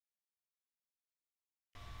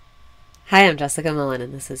Hi, I'm Jessica Mullen,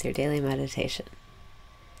 and this is your daily meditation.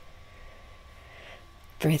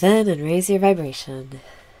 Breathe in and raise your vibration.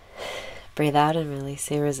 Breathe out and release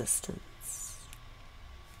your resistance.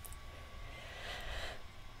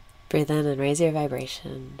 Breathe in and raise your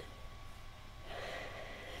vibration.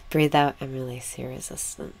 Breathe out and release your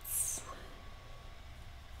resistance.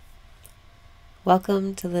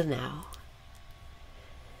 Welcome to the now,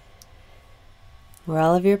 where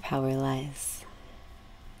all of your power lies.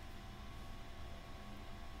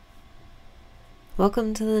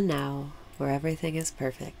 Welcome to the now, where everything is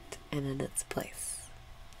perfect and in its place.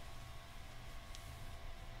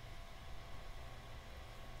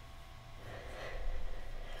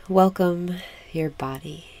 Welcome your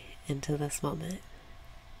body into this moment.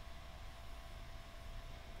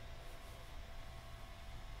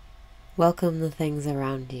 Welcome the things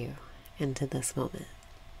around you into this moment.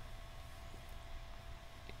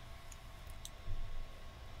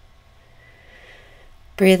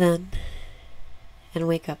 Breathe in and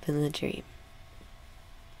wake up in the dream.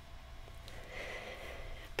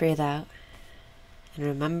 Breathe out and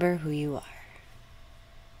remember who you are.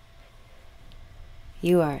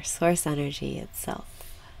 You are source energy itself.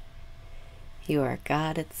 You are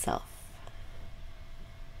God itself.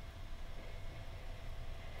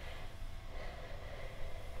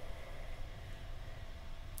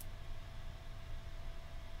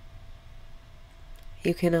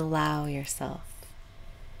 You can allow yourself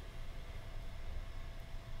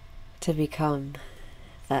to become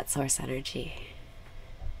that source energy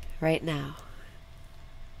right now.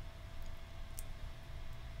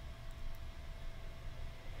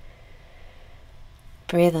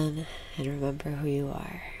 Breathe in and remember who you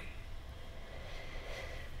are.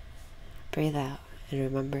 Breathe out and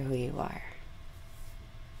remember who you are.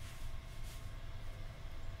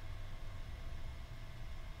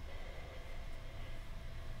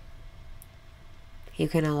 You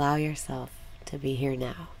can allow yourself to be here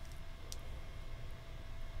now.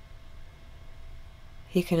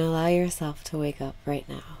 You can allow yourself to wake up right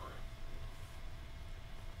now.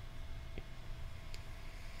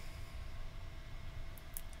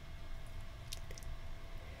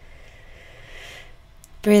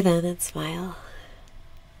 Breathe in and smile.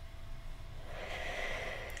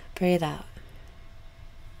 Breathe out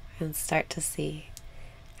and start to see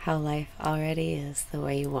how life already is the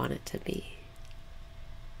way you want it to be.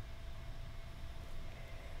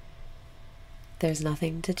 There's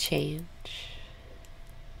nothing to change.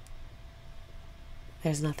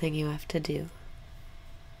 There's nothing you have to do.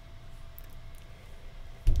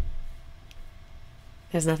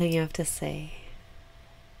 There's nothing you have to say.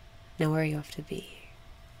 Nowhere you have to be.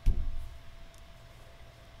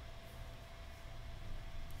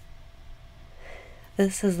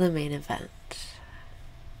 This is the main event.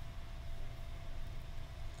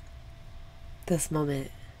 This moment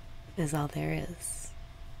is all there is.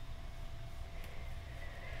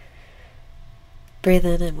 Breathe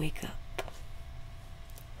in and wake up.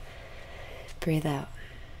 Breathe out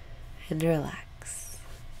and relax.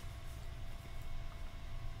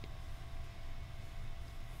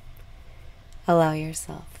 Allow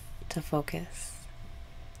yourself to focus.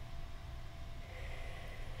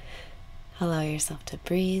 Allow yourself to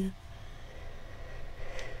breathe.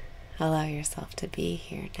 Allow yourself to be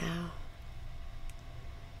here now.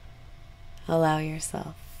 Allow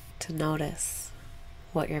yourself to notice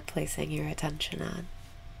what you're placing your attention on.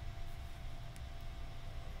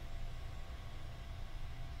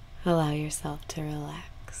 Allow yourself to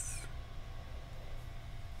relax.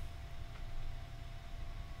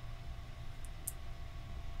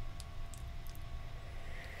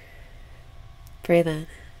 Breathe in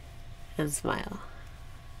and smile.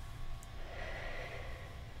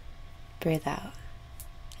 Breathe out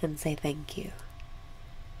and say thank you.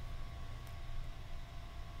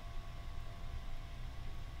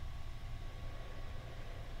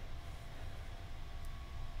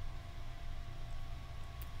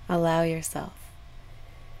 Allow yourself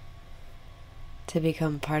to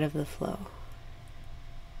become part of the flow.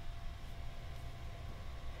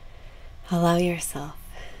 Allow yourself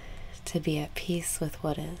to be at peace with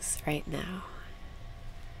what is right now.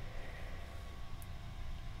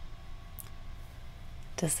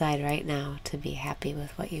 Decide right now to be happy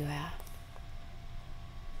with what you have.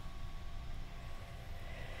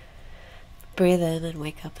 Breathe in and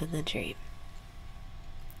wake up in the dream.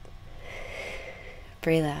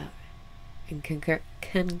 Breathe out and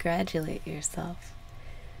congratulate yourself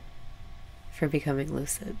for becoming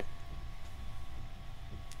lucid.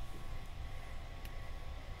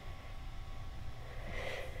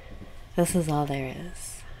 This is all there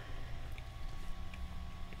is.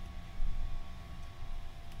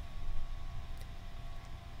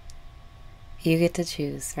 You get to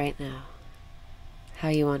choose right now how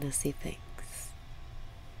you want to see things.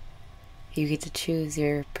 You get to choose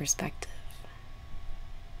your perspective.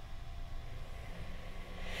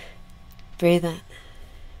 Breathe in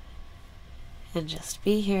and just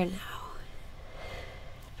be here now.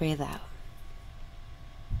 Breathe out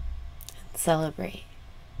and celebrate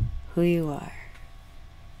who you are.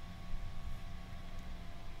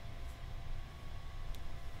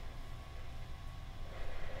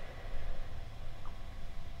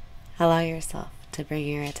 Allow yourself to bring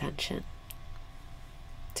your attention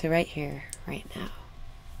to right here, right now.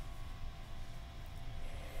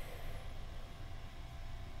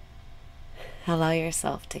 Allow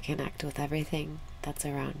yourself to connect with everything that's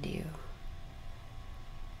around you.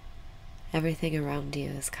 Everything around you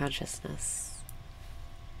is consciousness.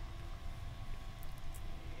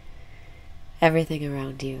 Everything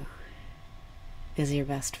around you is your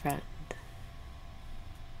best friend.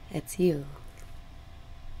 It's you.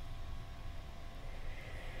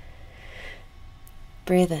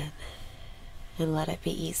 Breathe in and let it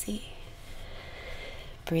be easy.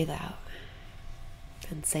 Breathe out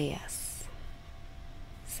and say yes.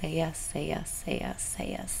 Say yes, say yes, say yes, say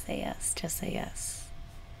yes, say yes. Just say yes.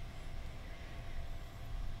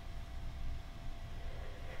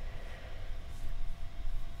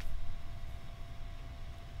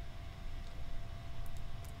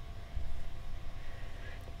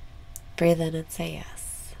 Breathe in and say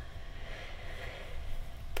yes.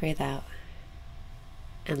 Breathe out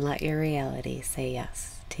and let your reality say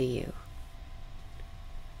yes to you.